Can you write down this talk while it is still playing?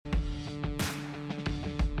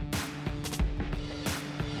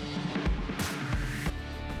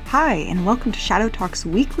Hi, and welcome to Shadow Talk's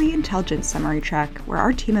weekly intelligence summary track, where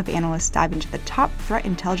our team of analysts dive into the top threat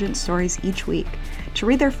intelligence stories each week. To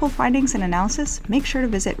read their full findings and analysis, make sure to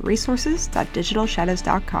visit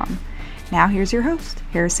resources.digitalshadows.com. Now here's your host,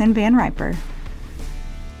 Harrison Van Riper.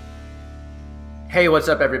 Hey, what's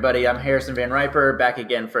up, everybody? I'm Harrison Van Riper, back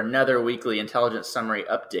again for another weekly intelligence summary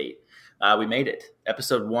update. We made it.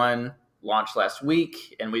 Episode 1 launched last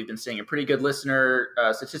week, and we've been seeing a pretty good listener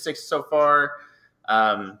statistics so far.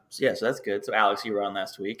 So that's good. So Alex, you were on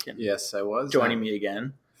last week. And yes, I was joining me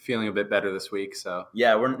again. Feeling a bit better this week. So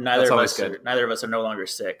yeah, neither of us are no longer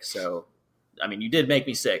sick. So, I mean, you did make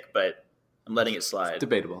me sick, but I'm letting it slide. It's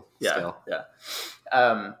debatable. Yeah, still. Yeah.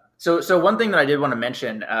 So one thing that I did want to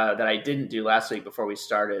mention that I didn't do last week before we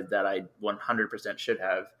started that I 100% should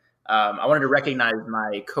have. I wanted to recognize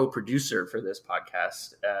my co-producer for this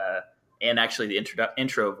podcast and actually the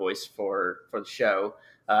intro voice for the show.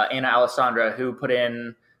 Anna Alessandra, who put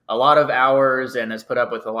in a lot of hours and has put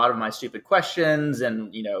up with a lot of my stupid questions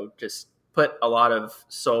and, just put a lot of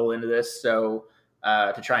soul into this. So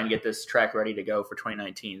to try and get this track ready to go for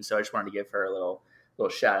 2019. So I just wanted to give her a little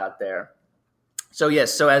shout out there. So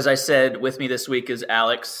yes, so as I said, with me this week is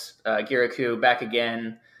Alex Giraku, back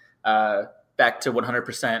again, back to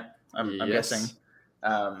 100%, I'm guessing.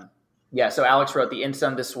 So Alex wrote the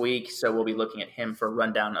InSum this week, so we'll be looking at him for a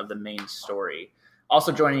rundown of the main story.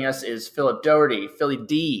 Also joining us is Philip Doherty. Philly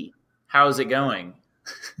D, how's it going?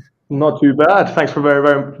 Not too bad. Thanks for very,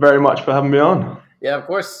 very, very much for having me on. Yeah, of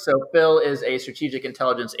course. So Phil is a strategic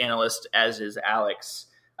intelligence analyst, as is Alex,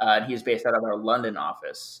 and he's based out of our London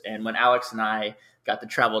office. And when Alex and I got to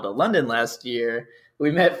travel to London last year,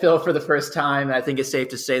 we met Phil for the first time, and I think it's safe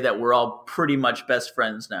to say that we're all pretty much best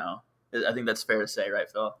friends now. I think that's fair to say, right,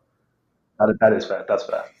 Phil? That is fair. That's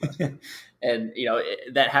fair. And,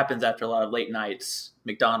 that happens after a lot of late nights.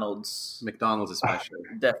 McDonald's especially.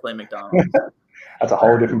 Definitely McDonald's. That's a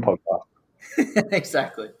whole different podcast.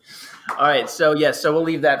 Exactly. All right. So we'll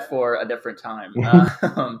leave that for a different time.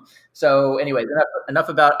 So anyways, enough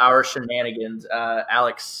about our shenanigans.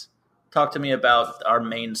 Alex, talk to me about our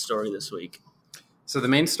main story this week. So the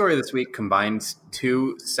main story this week combines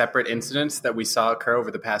two separate incidents that we saw occur over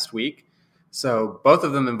the past week. So both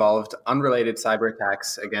of them involved unrelated cyber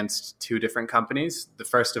attacks against two different companies, the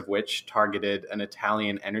first of which targeted an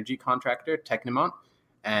Italian energy contractor, Tecnimont,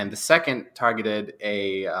 and the second targeted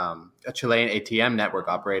a Chilean ATM network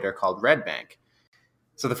operator called Redbank.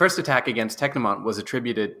 So the first attack against Tecnimont was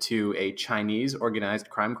attributed to a Chinese organized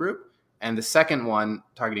crime group, and the second one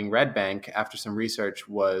targeting Redbank, after some research,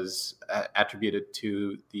 was attributed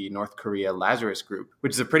to the North Korea Lazarus Group,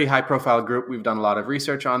 which is a pretty high-profile group. We've done a lot of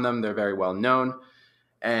research on them. They're very well known.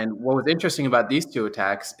 And what was interesting about these two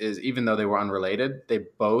attacks is even though they were unrelated, they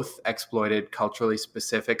both exploited culturally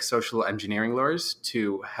specific social engineering lures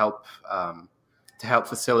to help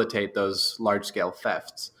facilitate those large-scale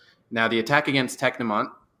thefts. Now, the attack against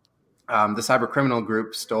Tecnimont, the cyber criminal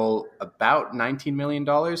group stole about $19 million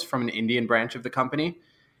from an Indian branch of the company.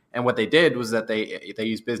 And what they did was that they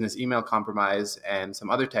used business email compromise and some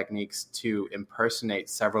other techniques to impersonate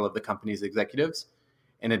several of the company's executives,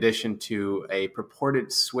 in addition to a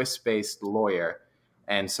purported Swiss-based lawyer.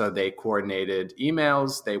 And so they coordinated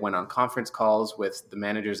emails, they went on conference calls with the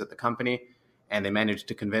managers at the company, and they managed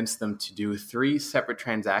to convince them to do 3 separate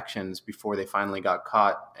transactions before they finally got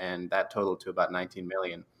caught, and that totaled to about $19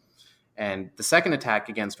 million. And the second attack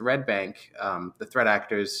against Redbank, the threat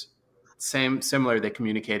actors, similar, they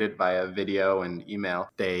communicated via video and email.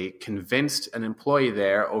 They convinced an employee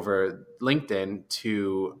there over LinkedIn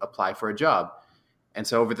to apply for a job. And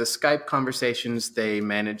so over the Skype conversations, they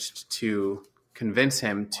managed to convince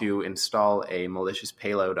him to install a malicious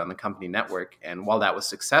payload on the company network. And while that was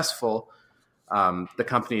successful, the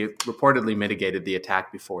company reportedly mitigated the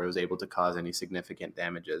attack before it was able to cause any significant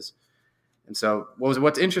damages. And so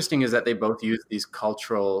what's interesting is that they both use these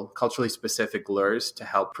culturally specific lures to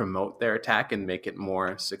help promote their attack and make it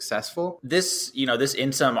more successful. This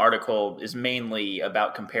InSum article is mainly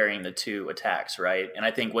about comparing the two attacks, right? And I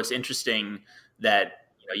think what's interesting that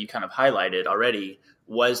you kind of highlighted already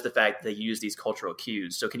was the fact that they use these cultural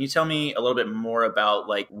cues. So can you tell me a little bit more about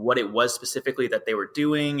what it was specifically that they were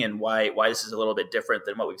doing and why this is a little bit different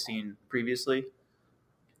than what we've seen previously?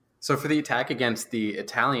 So for the attack against the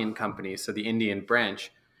Italian company, so the Indian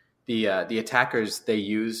branch, the attackers, they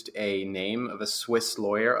used a name of a Swiss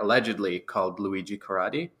lawyer, allegedly called Luigi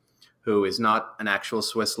Corradi, who is not an actual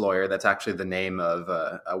Swiss lawyer. That's actually the name of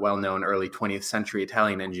a well-known early 20th century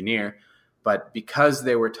Italian engineer. But because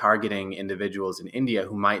they were targeting individuals in India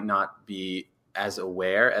who might not be as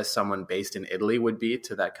aware as someone based in Italy would be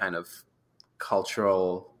to that kind of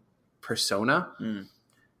cultural persona,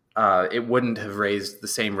 it wouldn't have raised the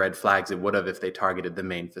same red flags it would have if they targeted the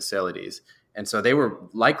main facilities. And so they were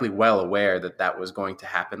likely well aware that that was going to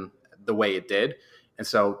happen the way it did. And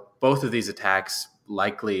so both of these attacks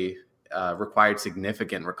likely required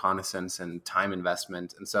significant reconnaissance and time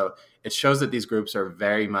investment. And so it shows that these groups are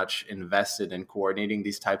very much invested in coordinating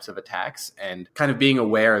these types of attacks and kind of being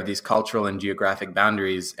aware of these cultural and geographic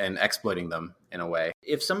boundaries and exploiting them in a way.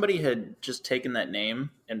 If somebody had just taken that name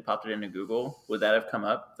and popped it into Google, would that have come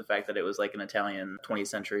up? The fact that it was like an Italian 20th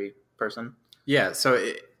century person? Yeah,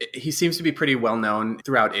 so he seems to be pretty well known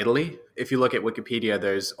throughout Italy. If you look at Wikipedia,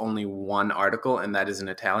 there's only one article, and that is in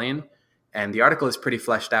Italian. And the article is pretty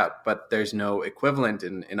fleshed out, but there's no equivalent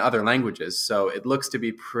in other languages. So it looks to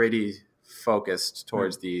be pretty focused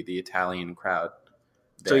towards the Italian crowd.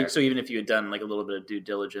 So even if you had done like a little bit of due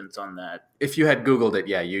diligence on that. If you had Googled it,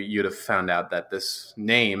 yeah, you'd have found out that this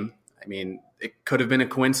name, I mean, it could have been a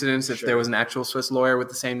coincidence if there was an actual Swiss lawyer with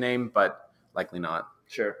the same name, but likely not.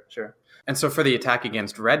 Sure. And so for the attack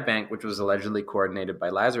against Red Bank, which was allegedly coordinated by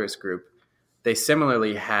Lazarus Group, they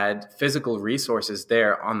similarly had physical resources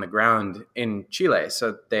there on the ground in Chile.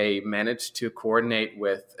 So they managed to coordinate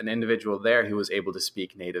with an individual there who was able to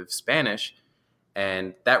speak native Spanish.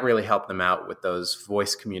 And that really helped them out with those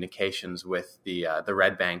voice communications with the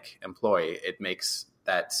Red Bank employee. It makes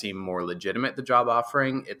that seem more legitimate, the job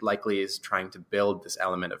offering. It likely is trying to build this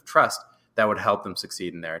element of trust that would help them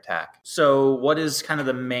succeed in their attack. So what is kind of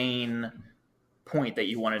the main point that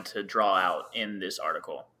you wanted to draw out in this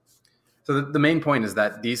article? So the main point is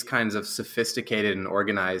that these kinds of sophisticated and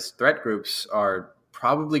organized threat groups are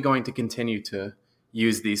probably going to continue to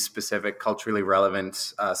use these specific culturally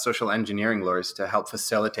relevant social engineering lures to help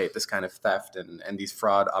facilitate this kind of theft and these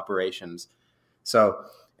fraud operations. So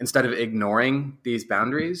instead of ignoring these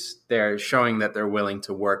boundaries, they're showing that they're willing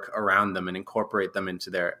to work around them and incorporate them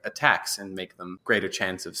into their attacks and make them greater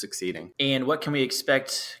chance of succeeding. And what can we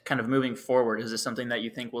expect kind of moving forward? Is this something that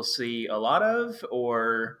you think we'll see a lot of,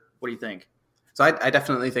 or what do you think? So I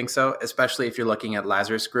definitely think so, especially if you're looking at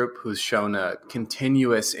Lazarus Group, who's shown a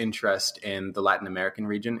continuous interest in the Latin American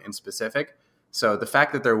region in specific. So the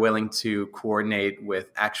fact that they're willing to coordinate with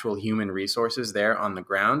actual human resources there on the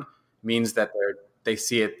ground means that they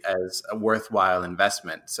see it as a worthwhile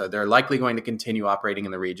investment. So they're likely going to continue operating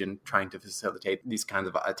in the region, trying to facilitate these kinds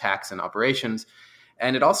of attacks and operations.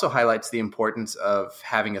 And it also highlights the importance of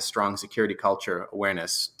having a strong security culture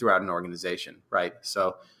awareness throughout an organization, right?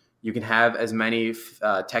 So you can have as many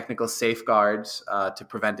technical safeguards to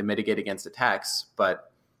prevent and mitigate against attacks,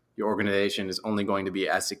 but your organization is only going to be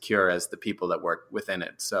as secure as the people that work within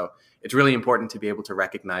it. So it's really important to be able to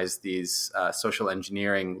recognize these social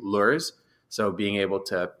engineering lures. So being able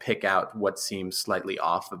to pick out what seems slightly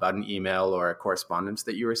off about an email or a correspondence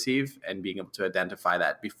that you receive and being able to identify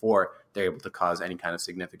that before they're able to cause any kind of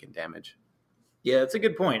significant damage. Yeah, that's a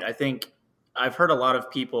good point. I think I've heard a lot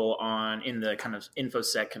of people in the kind of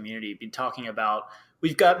InfoSec community be talking about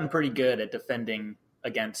we've gotten pretty good at defending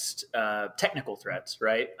against technical threats,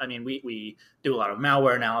 right? I mean, we do a lot of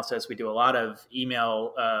malware analysis. We do a lot of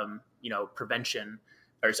email, prevention,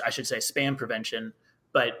 or I should say spam prevention.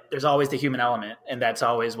 But there's always the human element, and that's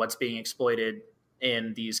always what's being exploited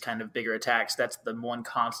in these kind of bigger attacks. That's the one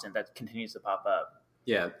constant that continues to pop up.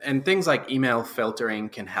 Yeah, and things like email filtering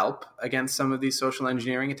can help against some of these social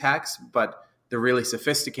engineering attacks, but the really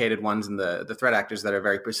sophisticated ones and the threat actors that are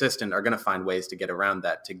very persistent are going to find ways to get around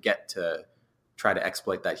that to get to try to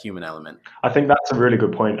exploit that human element. I think that's a really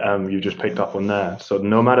good point you just picked up on there. So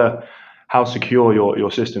no matter how secure your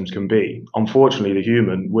systems can be, unfortunately, the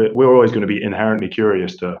human, we're always going to be inherently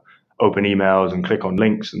curious to open emails and click on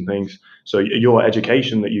links and things. So your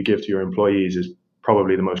education that you give to your employees is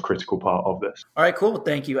probably the most critical part of this. All right, cool.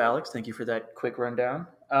 Thank you, Alex. Thank you for that quick rundown.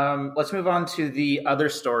 Let's move on to the other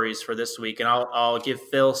stories for this week, and I'll give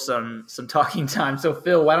Phil some talking time. So,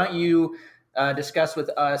 Phil, why don't you discuss with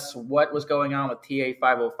us what was going on with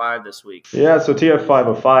TA505 this week? Yeah, so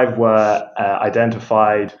TA505 were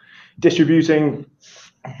identified distributing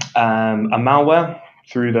a malware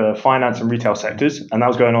through the finance and retail sectors, and that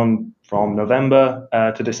was going on from November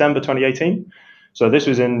to December 2018. So this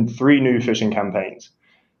was in 3 new phishing campaigns.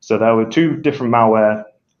 So there were 2 different malware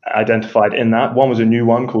identified in that. One was a new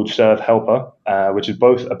one called Serve Helper, which is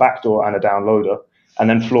both a backdoor and a downloader, and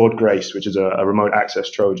then Flawed Grace, which is a remote access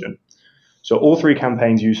Trojan. So all 3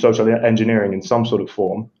 campaigns use social engineering in some sort of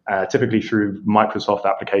form, typically through Microsoft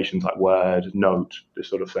applications like Word, Note, this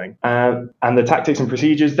sort of thing. And the tactics and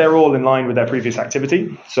procedures, they're all in line with their previous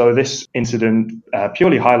activity. So this incident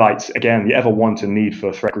purely highlights, again, the ever want and need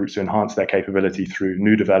for threat groups to enhance their capability through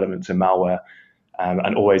new developments in malware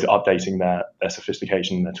and always updating their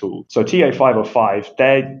sophistication and their tools. So TA505,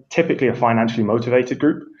 they're typically a financially motivated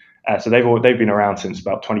group. So they've been around since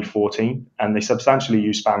about 2014, and they substantially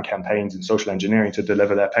use spam campaigns and social engineering to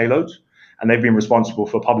deliver their payloads. And they've been responsible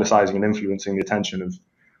for publicizing and influencing the attention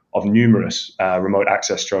of numerous remote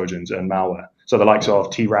access Trojans and malware. So the likes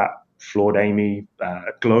of TRAP, Flawed Amy,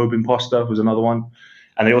 Globe Imposter was another one.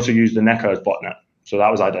 And they also used the Neckers botnet. So that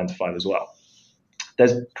was identified as well.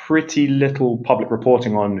 There's pretty little public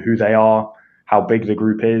reporting on who they are, how big the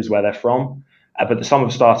group is, where they're from. But some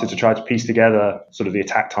have started to try to piece together sort of the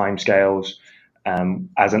attack timescales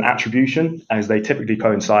as an attribution, as they typically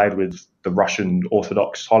coincide with the Russian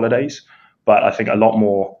Orthodox holidays. But I think a lot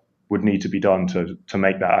more would need to be done to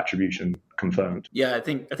make that attribution confirmed. Yeah, I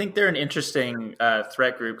think they're an interesting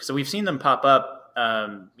threat group. So we've seen them pop up,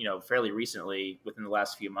 fairly recently within the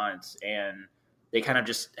last few months, and they kind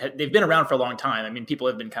of they've been around for a long time. I mean, people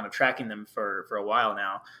have been kind of tracking them for a while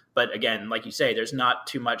now. But again, like you say, there's not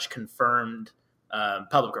too much confirmed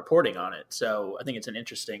public reporting on it. So I think it's an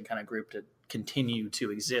interesting kind of group to continue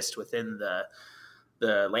to exist within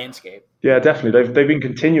the landscape. Yeah, definitely. They've been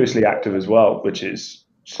continuously active as well, which is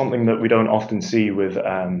something that we don't often see with,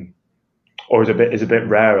 or is a bit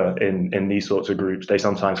rarer in these sorts of groups. They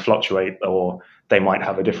sometimes fluctuate, or they might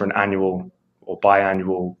have a different annual or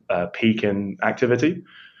biannual peak in activity.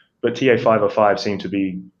 But TA505 seem to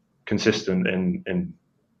be consistent in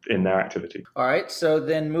their activity. All right. So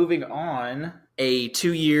then moving on, a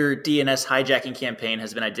 2-year DNS hijacking campaign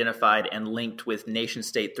has been identified and linked with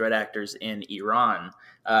nation-state threat actors in Iran.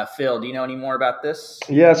 Phil, do you know any more about this?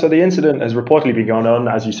 Yeah, so the incident has reportedly been going on,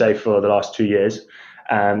 as you say, for the last 2 years.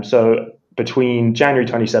 So between January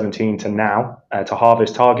 2017 to now, to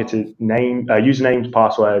harvest targeted usernames,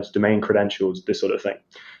 passwords, domain credentials, this sort of thing.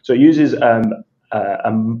 So it uses a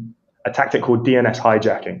tactic called DNS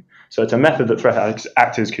hijacking. So it's a method that threat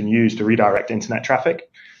actors can use to redirect internet traffic.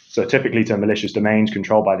 So typically to malicious domains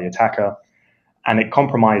controlled by the attacker, and it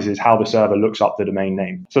compromises how the server looks up the domain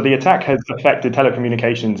name. So the attack has affected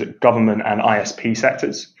telecommunications, government, and ISP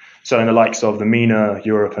sectors. So in the likes of the MENA,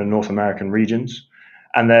 Europe, and North American regions.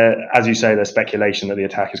 And as you say, there's speculation that the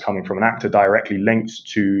attack is coming from an actor directly linked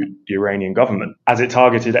to the Iranian government, as it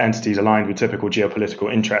targeted entities aligned with typical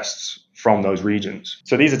geopolitical interests from those regions.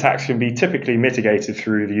 So these attacks can be typically mitigated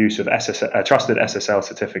through the use of trusted SSL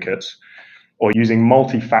certificates, or using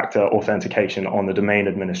multi-factor authentication on the domain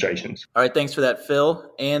administrations. All right, thanks for that,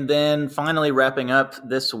 Phil. And then finally wrapping up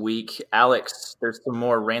this week, Alex, there's some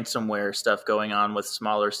more ransomware stuff going on with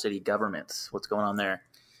smaller city governments. What's going on there?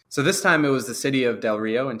 So this time it was the city of Del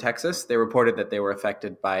Rio in Texas. They reported that they were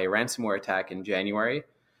affected by a ransomware attack in January.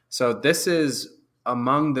 So this is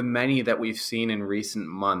among the many that we've seen in recent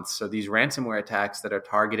months. So these ransomware attacks that are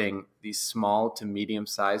targeting these small to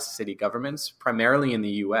medium-sized city governments, primarily in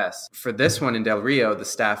the US. For this one in Del Rio, the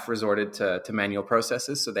staff resorted to manual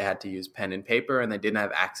processes. So they had to use pen and paper, and they didn't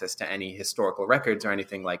have access to any historical records or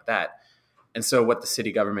anything like that. And so what the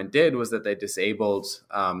city government did was that they disabled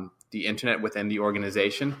the internet within the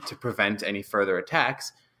organization to prevent any further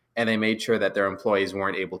attacks. And they made sure that their employees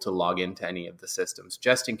weren't able to log into any of the systems,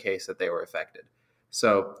 just in case that they were affected.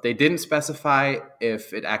 So they didn't specify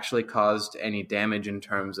if it actually caused any damage in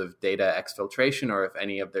terms of data exfiltration or if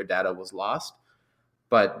any of their data was lost.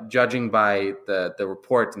 But judging by the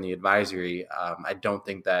report and the advisory, I don't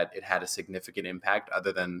think that it had a significant impact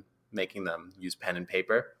other than making them use pen and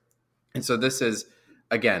paper. And so this is,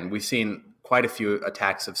 again, we've seen quite a few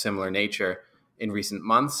attacks of similar nature in recent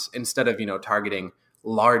months. Instead of, targeting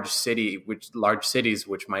large cities,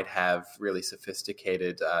 which might have really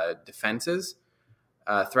sophisticated defenses,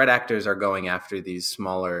 threat actors are going after these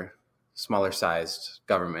smaller sized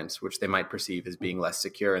governments, which they might perceive as being less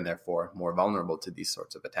secure and therefore more vulnerable to these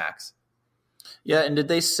sorts of attacks. Yeah, and did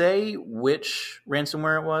they say which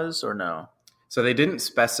ransomware it was or no? So they didn't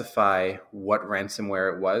specify what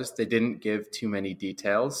ransomware it was. They didn't give too many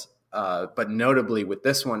details. But notably with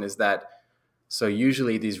this one is that, so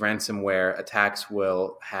usually these ransomware attacks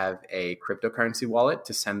will have a cryptocurrency wallet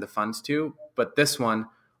to send the funds to, but this one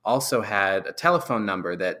also had a telephone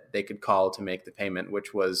number that they could call to make the payment,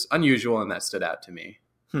 which was unusual, and that stood out to me.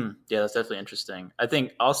 Yeah, that's definitely interesting. I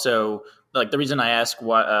think also, the reason I asked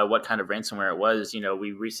what kind of ransomware it was,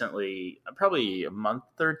 we recently, probably a month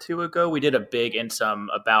or two ago, we did a big InSum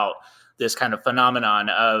about this kind of phenomenon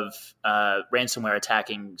of ransomware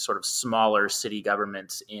attacking sort of smaller city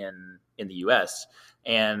governments in the U.S.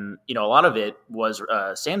 And, a lot of it was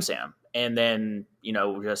SamSam. And then,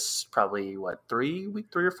 just probably 3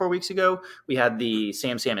 or 4 weeks ago, we had the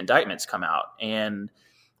SamSam indictments come out. And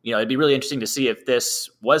it'd be really interesting to see if this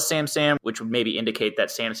was SamSam, which would maybe indicate that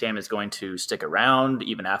SamSam is going to stick around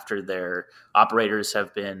even after their operators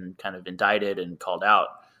have been kind of indicted and called out.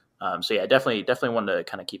 So yeah, definitely one to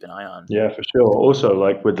kind of keep an eye on. Yeah, for sure. Also,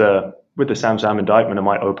 like with the SamSam indictment, it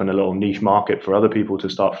might open a little niche market for other people to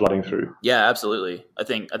start flooding through. Yeah, absolutely. I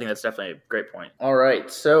think that's definitely a great point. All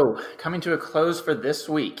right, so coming to a close for this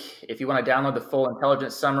week. If you want to download the full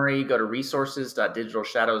intelligence summary, go to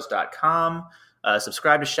resources.digitalshadows.com.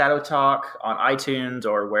 Subscribe to Shadow Talk on iTunes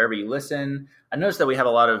or wherever you listen. I noticed that we have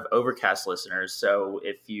a lot of Overcast listeners, so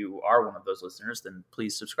if you are one of those listeners, then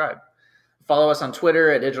please subscribe. Follow us on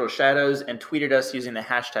Twitter at Digital Shadows and tweet at us using the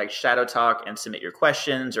hashtag Shadow Talk and submit your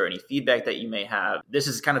questions or any feedback that you may have. This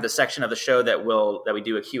is kind of the section of the show that we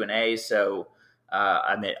do a Q&A, so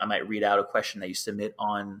I might read out a question that you submit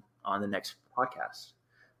on the next podcast.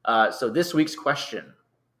 So this week's question.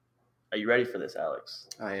 Are you ready for this, Alex?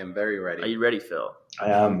 I am very ready. Are you ready, Phil? I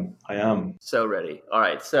am. So ready. All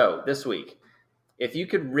right. So this week, if you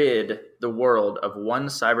could rid the world of one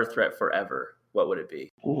cyber threat forever, what would it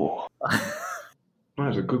be? Ooh.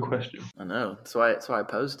 That's a good question. I know. That's why I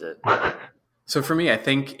posed it. So for me, I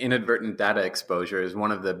think inadvertent data exposure is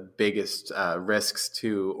one of the biggest risks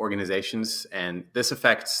to organizations, and this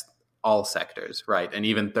affects all sectors, right? And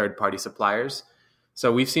even third-party suppliers. So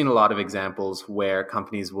we've seen a lot of examples where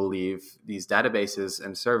companies will leave these databases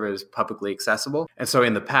and servers publicly accessible. And so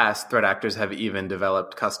in the past, threat actors have even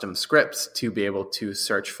developed custom scripts to be able to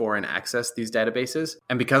search for and access these databases.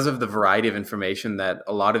 And because of the variety of information that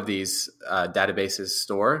a lot of these databases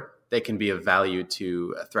store, they can be of value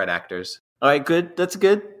to threat actors. All right, good. That's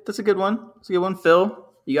good. That's a good one. That's a good one.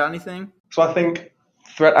 Phil, you got anything? So I think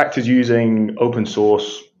threat actors using open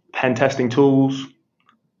source pen testing tools,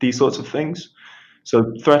 these sorts of things.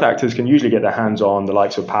 So threat actors can usually get their hands on the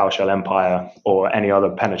likes of PowerShell Empire or any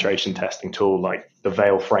other penetration testing tool like the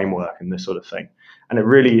Veil framework and this sort of thing. And it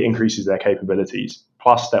really increases their capabilities.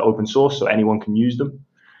 Plus, they're open source, so anyone can use them.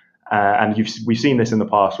 And we've seen this in the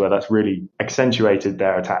past where that's really accentuated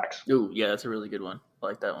their attacks. Ooh, yeah, that's a really good one. I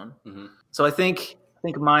like that one. Mm-hmm. So I think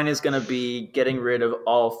mine is going to be getting rid of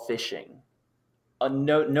all phishing.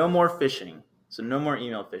 No more phishing. So no more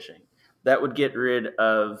email phishing. That would get rid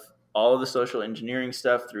of all of the social engineering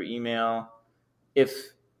stuff through email.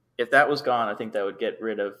 If that was gone, I think that would get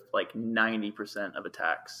rid of like 90% of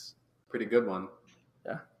attacks. Pretty good one.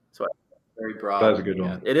 Yeah. So very broad. That's a good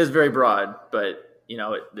one. It is very broad, but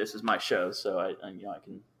this is my show, so I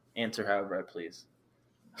can answer however I please.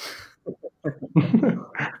 All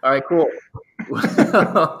right, cool.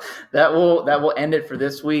 That will end it for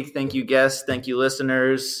this week. Thank you, guests. Thank you,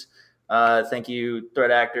 listeners. Thank you,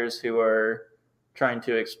 threat actors who are trying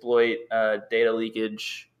to exploit data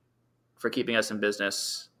leakage for keeping us in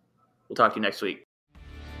business. We'll talk to you next week.